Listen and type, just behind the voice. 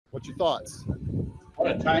What's your thoughts?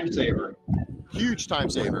 What a time saver. Huge time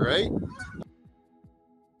saver, right?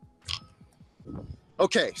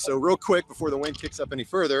 Okay, so real quick before the wind kicks up any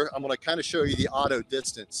further, I'm going to kind of show you the auto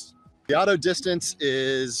distance. The auto distance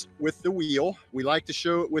is with the wheel. We like to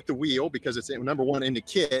show it with the wheel because it's number one in the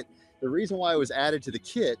kit. The reason why it was added to the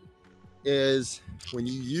kit is when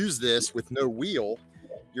you use this with no wheel,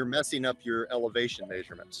 you're messing up your elevation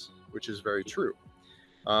measurements, which is very true.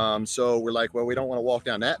 So we're like, well, we don't want to walk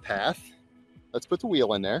down that path. Let's put the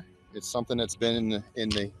wheel in there. It's something that's been in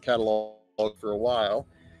the catalog for a while.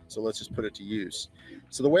 So let's just put it to use.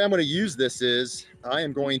 So the way I'm going to use this is I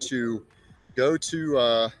am going to go to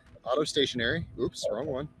auto stationary. Oops, wrong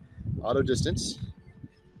one. Auto distance.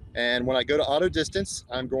 And when I go to auto distance,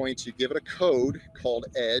 I'm going to give it a code called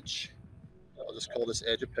edge. I'll just call this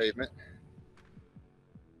edge of pavement.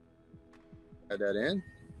 Add that in.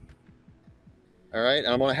 All right, and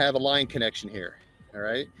I'm going to have a line connection here. All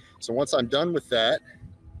right, so once I'm done with that,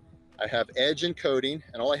 I have edge encoding,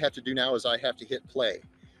 and all I have to do now is I have to hit play.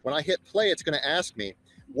 When I hit play, it's going to ask me,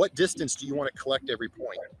 what distance do you want to collect every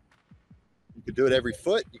point? You could do it every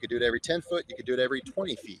foot, you could do it every 10 foot, you could do it every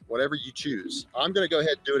 20 feet, whatever you choose. I'm going to go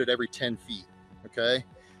ahead and do it at every 10 feet, okay?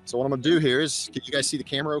 So what I'm going to do here is, can you guys see the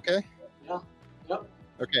camera okay? Yeah. Yep.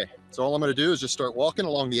 Okay, so all I'm going to do is just start walking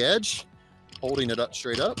along the edge, holding it up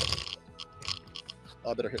straight up.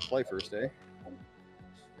 I better hit play first, eh?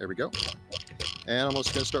 There we go. And I'm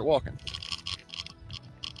just going to start walking.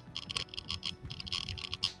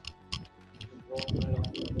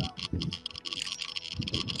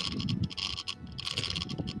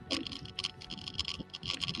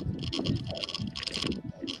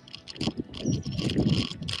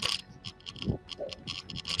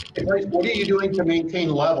 Hey, Bryce, what are you doing to maintain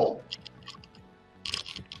level?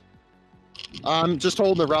 I'm just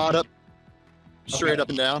holding the rod up straight up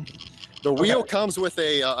and down. The wheel comes with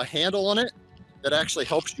a handle on it that actually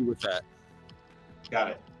helps you with that. Got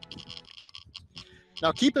it.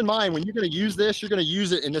 Now keep in mind, when you're going to use this, you're going to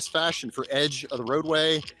use it in this fashion for edge of the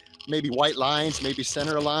roadway, maybe white lines, maybe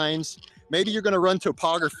center lines. Maybe you're going to run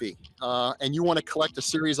topography and you want to collect a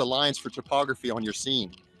series of lines for topography on your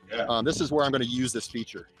scene. Yeah. This is where I'm going to use this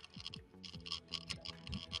feature.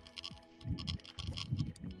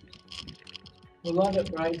 We love it,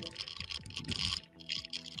 right?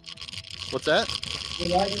 What's that? We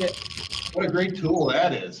like it. What a great tool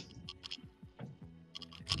that is.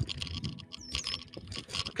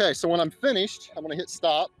 Okay, so when I'm finished, I'm going to hit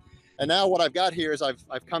stop. And now what I've got here is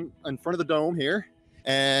I've come in front of the dome here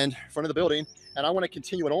and in front of the building, and I want to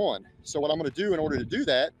continue it on. So what I'm going to do in order to do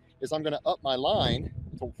that is I'm going to up my line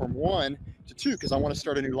from 1 to 2 because I want to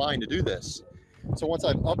start a new line to do this. So once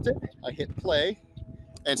I've upped it, I hit play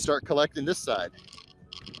and start collecting this side.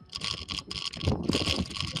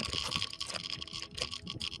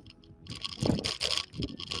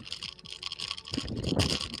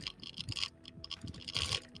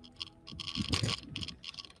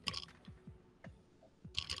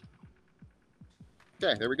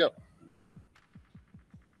 Okay, there we go.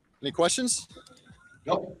 Any questions?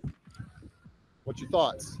 Nope. What's your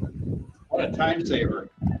thoughts? What a time saver.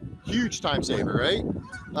 Huge time saver, right?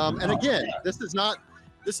 And again, this is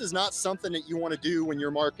not something that you want to do when you're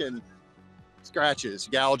marking scratches,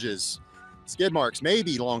 gouges, skid marks,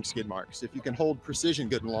 maybe long skid marks, if you can hold precision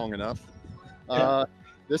good and long enough.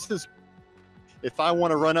 This is, if I want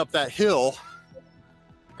to run up that hill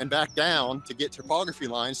and back down to get topography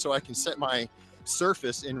lines so I can set my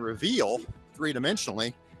surface in reveal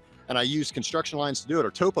three-dimensionally, and I use construction lines to do it or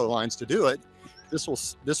topo lines to do it, this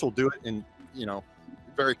will do it in, you know,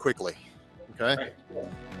 very quickly. Okay. Right.